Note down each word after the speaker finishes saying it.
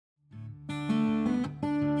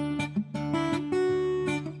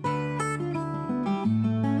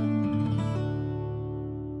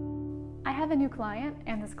client,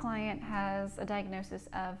 and this client has a diagnosis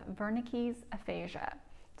of Wernicke's aphasia.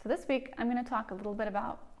 So this week I'm going to talk a little bit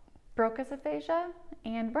about Broca's aphasia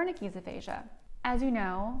and Wernicke's aphasia. As you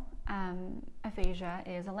know, aphasia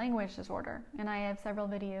is a language disorder, and I have several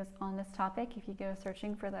videos on this topic if you go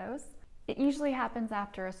searching for those. It usually happens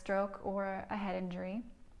after a stroke or a head injury,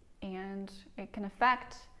 and it can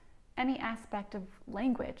affect any aspect of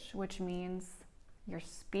language, which means your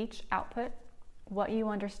speech output, what you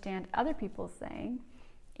understand other people saying,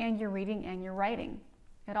 and your reading and your writing.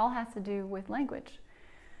 It all has to do with language.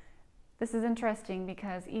 This is interesting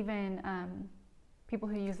because even people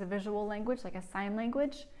who use a visual language, like a sign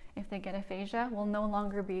language, if they get aphasia, will no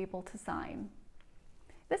longer be able to sign.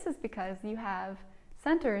 This is because you have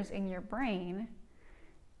centers in your brain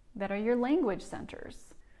that are your language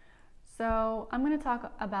centers. So I'm going to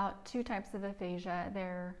talk about two types of aphasia.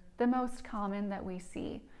 They're the most common that we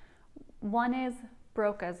see. One is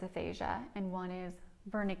Broca's aphasia and one is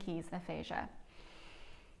Wernicke's aphasia.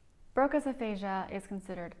 Broca's aphasia is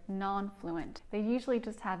considered non-fluent. They usually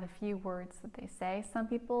just have a few words that they say. Some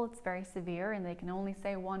people, it's very severe and they can only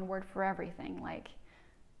say one word for everything, like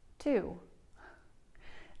two.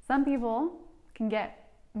 Some people can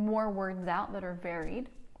get more words out that are varied,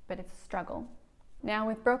 but it's a struggle. Now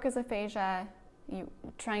with Broca's aphasia,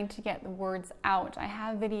 trying to get the words out, I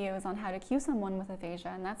have videos on how to cue someone with aphasia,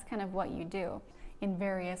 and that's kind of what you do in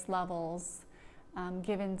various levels,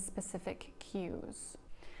 given specific cues.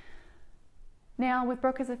 Now with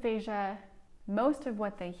Broca's aphasia, most of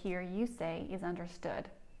what they hear you say is understood.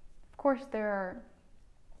 Of course, there are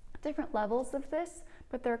different levels of this,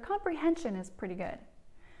 but their comprehension is pretty good.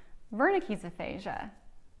 Wernicke's aphasia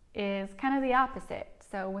is kind of the opposite.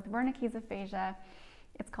 So with Wernicke's aphasia,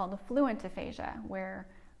 it's called a fluent aphasia, where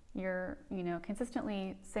you're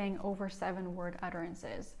consistently saying over 7-word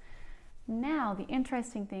utterances. Now, the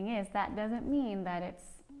interesting thing is that doesn't mean that it's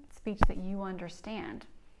speech that you understand.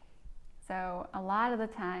 So a lot of the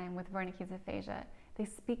time with Wernicke's aphasia, they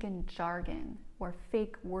speak in jargon or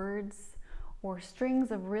fake words or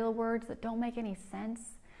strings of real words that don't make any sense.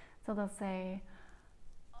 So they'll say,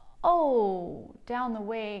 oh, down the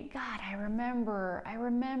way, God, I remember,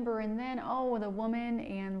 and then, oh, the woman,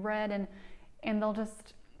 and red, and they'll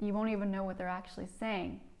just, you won't even know what they're actually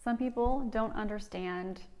saying. Some people don't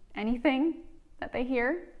understand anything that they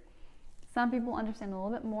hear. Some people understand a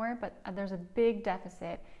little bit more, but there's a big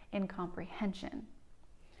deficit in comprehension.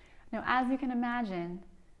 Now, as you can imagine,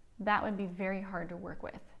 that would be very hard to work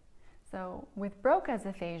with. So with Broca's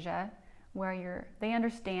aphasia, where they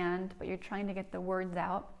understand, but you're trying to get the words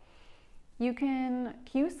out, you can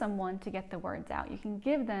cue someone to get the words out. You can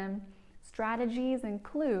give them strategies and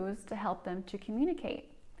clues to help them to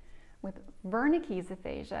communicate. With Wernicke's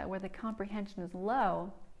aphasia, where the comprehension is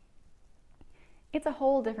low, it's a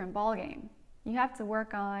whole different ballgame. You have to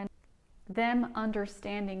work on them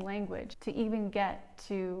understanding language to even get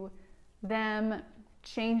to them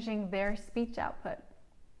changing their speech output.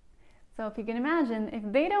 So if you can imagine, if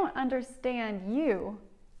they don't understand you,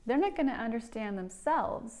 they're not going to understand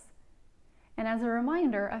themselves. And as a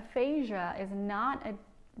reminder, aphasia is not a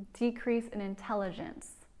decrease in intelligence.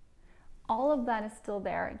 All of that is still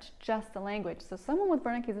there, it's just the language. So someone with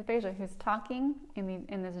Wernicke's aphasia who's talking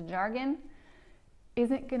in this jargon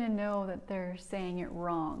isn't going to know that they're saying it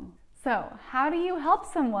wrong. So how do you help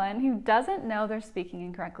someone who doesn't know they're speaking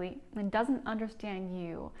incorrectly and doesn't understand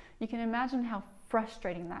you? You can imagine how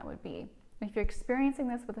frustrating that would be. If you're experiencing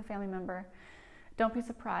this with a family member, don't be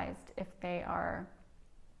surprised if they are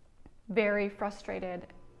very frustrated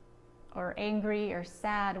or angry or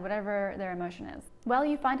sad, whatever their emotion is. Well,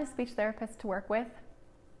 you find a speech therapist to work with.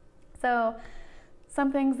 So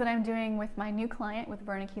some things that I'm doing with my new client with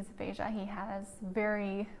Wernicke's aphasia, he has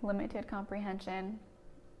very limited comprehension,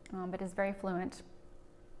 but is very fluent.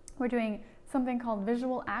 We're doing something called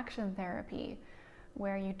visual action therapy,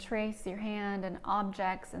 where you trace your hand and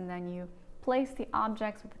objects, and then you place the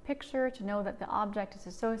objects with a picture to know that the object is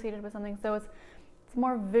associated with something. So it's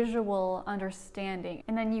more visual understanding,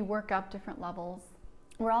 and then you work up different levels.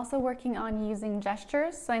 We're also working on using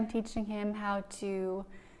gestures, so I'm teaching him how to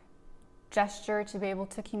gesture to be able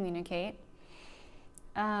to communicate.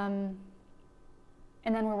 And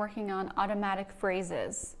then we're working on automatic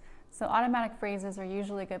phrases. So automatic phrases are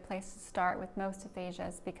usually a good place to start with most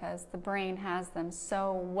aphasias because the brain has them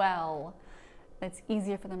so well that it's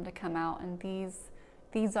easier for them to come out. And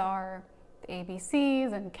these are the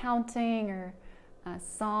ABCs and counting, or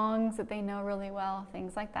songs that they know really well,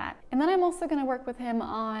 things like that. And then I'm also going to work with him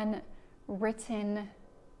on written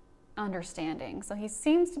understanding. So he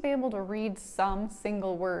seems to be able to read some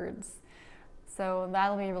single words. So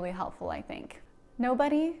that'll be really helpful, I think.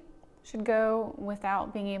 Nobody should go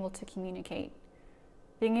without being able to communicate.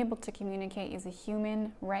 Being able to communicate is a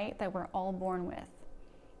human right that we're all born with.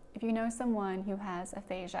 If you know someone who has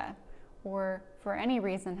aphasia or for any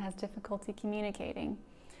reason has difficulty communicating,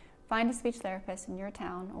 find a speech therapist in your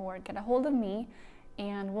town or get a hold of me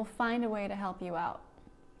and we'll find a way to help you out.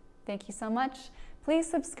 Thank you so much. Please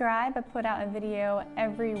subscribe. I put out a video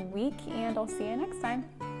every week and I'll see you next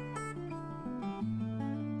time.